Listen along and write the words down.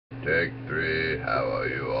Take 3, how are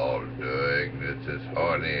you all doing? This is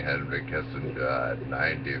Horny Henry Kissinger at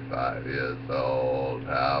 95 years old.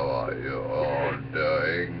 How are you all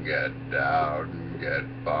doing? Get down, get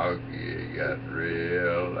funky, get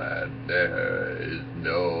real, and there is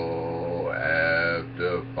no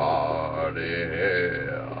after party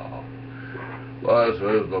here. This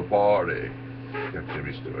is the party.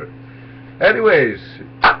 Jimmy Stewart. Anyways,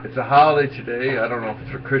 it's a holiday today. I don't know if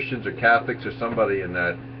it's for Christians or Catholics or somebody in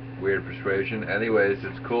that weird persuasion. Anyways,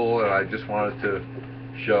 it's cool, and I just wanted to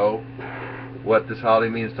show what this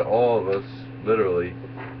holiday means to all of us, literally.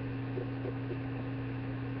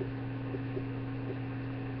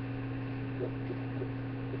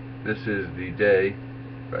 This is the day,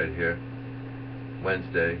 right here,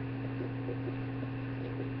 Wednesday.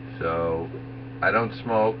 So, I don't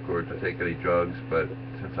smoke or take any drugs, but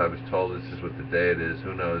since I was told this is what the day it is,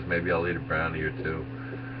 who knows, maybe I'll eat a brownie or two.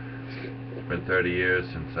 It's been 30 years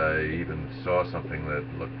since I even saw something that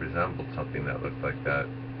resembled something that looked like that.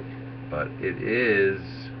 But it is...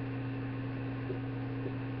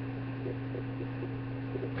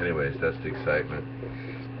 Anyways, that's the excitement.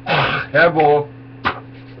 Hairball!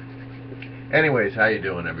 Anyways, how you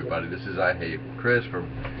doing, everybody? This is I Hate Chris from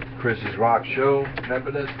Chris's Rock Show.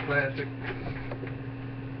 Remember this classic?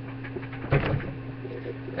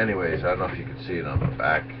 Anyways, I don't know if you can see it on the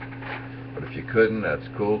back, but if you couldn't, that's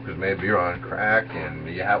cool, because maybe you're on crack and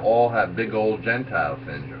you all have big old Gentile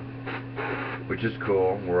syndrome, which is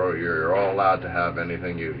cool. You're all allowed to have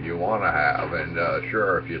anything you want to have, and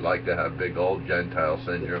sure, if you'd like to have big old Gentile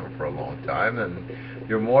syndrome for a long time, then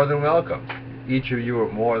you're more than welcome. Each of you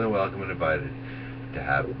are more than welcome and invited to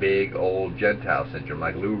have big old Gentile syndrome,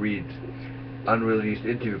 like Lou Reed's unreleased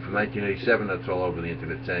interview from 1987 that's all over the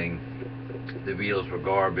internet saying the Beatles were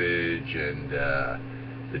garbage and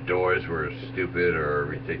the Doors were stupid or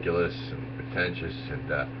ridiculous and pretentious, and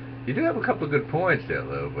you do have a couple of good points there,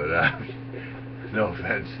 Lou, but no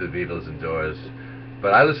offense to the Beatles and Doors,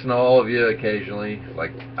 but I listen to all of you occasionally.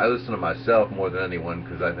 Like, I listen to myself more than anyone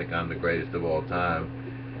because I think I'm the greatest of all time,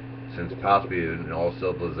 since possibly in all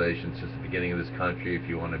civilizations since the beginning of this country, if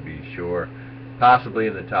you want to be sure. Possibly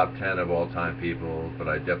in the top 10 of all time people, but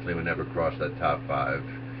I definitely would never cross that top 5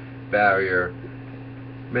 barrier.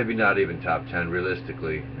 Maybe not even top 10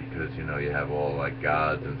 realistically, because you know you have all like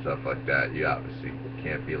gods and stuff like that. You obviously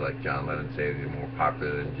can't be like John Lennon saying you're more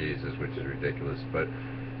popular than Jesus, which is ridiculous. But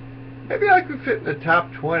maybe I could fit in the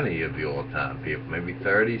top 20 of the all-time people, maybe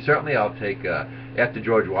 30. Certainly, I'll take after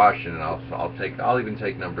George Washington. I'll even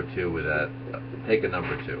take number 2 with that. Take a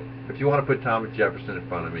number 2. If you want to put Thomas Jefferson in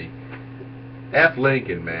front of me, F.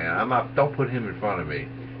 Lincoln, man. Don't put him in front of me.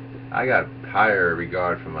 I got higher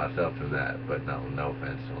regard for myself than that, but no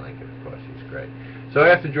offense to Lincoln, of course, he's great. So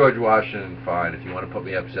after George Washington, fine, if you want to put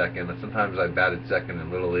me up second. Sometimes I batted second in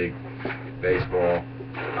Little League Baseball,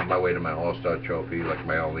 on my way to my All-Star trophy, like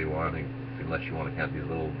my only one, unless you want to count these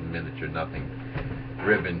little miniature nothing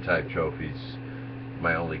ribbon-type trophies,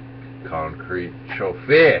 my only concrete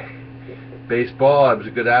trophy. Baseball, I was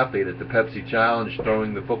a good athlete at the Pepsi Challenge,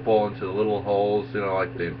 throwing the football into the little holes, you know,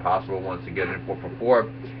 like the impossible ones to get in 4 for 4.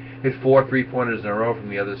 Hit 4 3-pointers in a row from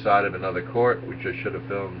the other side of another court, which I should have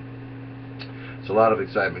filmed. There's a lot of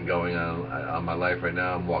excitement going on my life right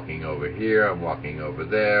now. I'm walking over here, I'm walking over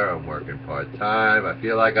there, I'm working part-time. I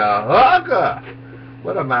feel like a hooker.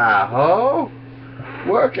 What am I, a hoe?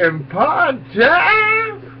 Working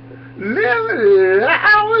part-time? Limited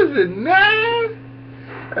hours a night?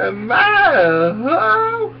 Am I a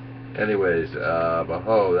hoe? Anyways, a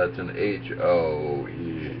hoe, that's an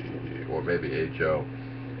H-O-E, or maybe H-O.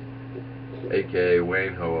 A.K.A.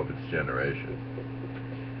 Wayne Ho of its generation.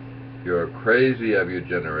 You're crazy of your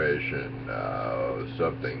generation.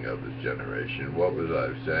 Something of its generation. What was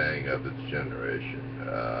I saying of its generation?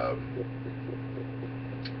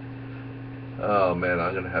 Oh man,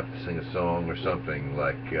 I'm gonna have to sing a song or something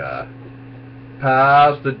like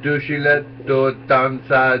pass the douchey, let do it down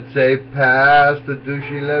side, say pass the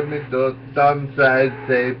douchey, let me do it down side,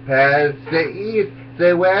 say pass, say east,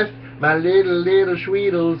 say west, my little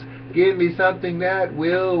sweetles. Give me something that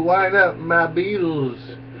will wind up my Beatles.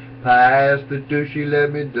 Pass the douchey,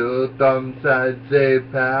 let me do it on side. Say,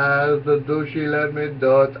 pass the douchey, let me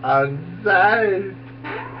do it on side.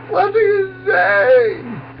 What do you say?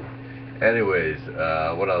 Anyways,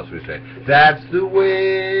 what else we say? That's the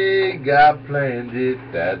way God planned it.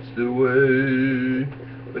 That's the way.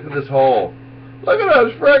 Look at this hole. Look at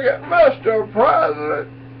us friggin' Mr. President.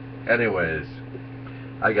 Anyways,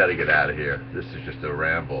 I gotta get out of here. This is just a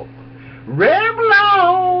ramble. Ramble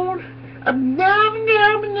on!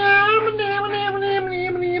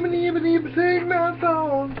 Sing my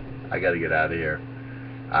song. I gotta get out of here.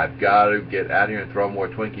 I've got to get out of here and throw more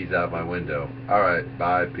Twinkies out my window. Alright,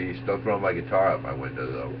 bye, peace. Don't throw my guitar out my window,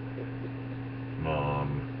 though.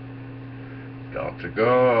 Mom. Got to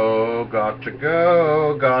go, got to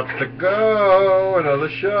go, got to go. Another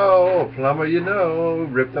show. A plumber you know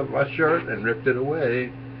ripped up my shirt and ripped it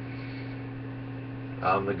away.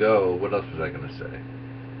 On the go. What else was I going to say?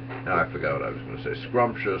 Now I forgot what I was going to say.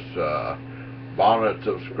 Scrumptious, bonnets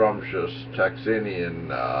of scrumptious, Texanian,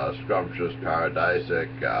 scrumptious, paradisic,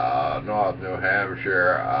 North New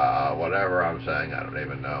Hampshire, whatever I'm saying, I don't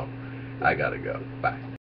even know. I gotta go. Bye.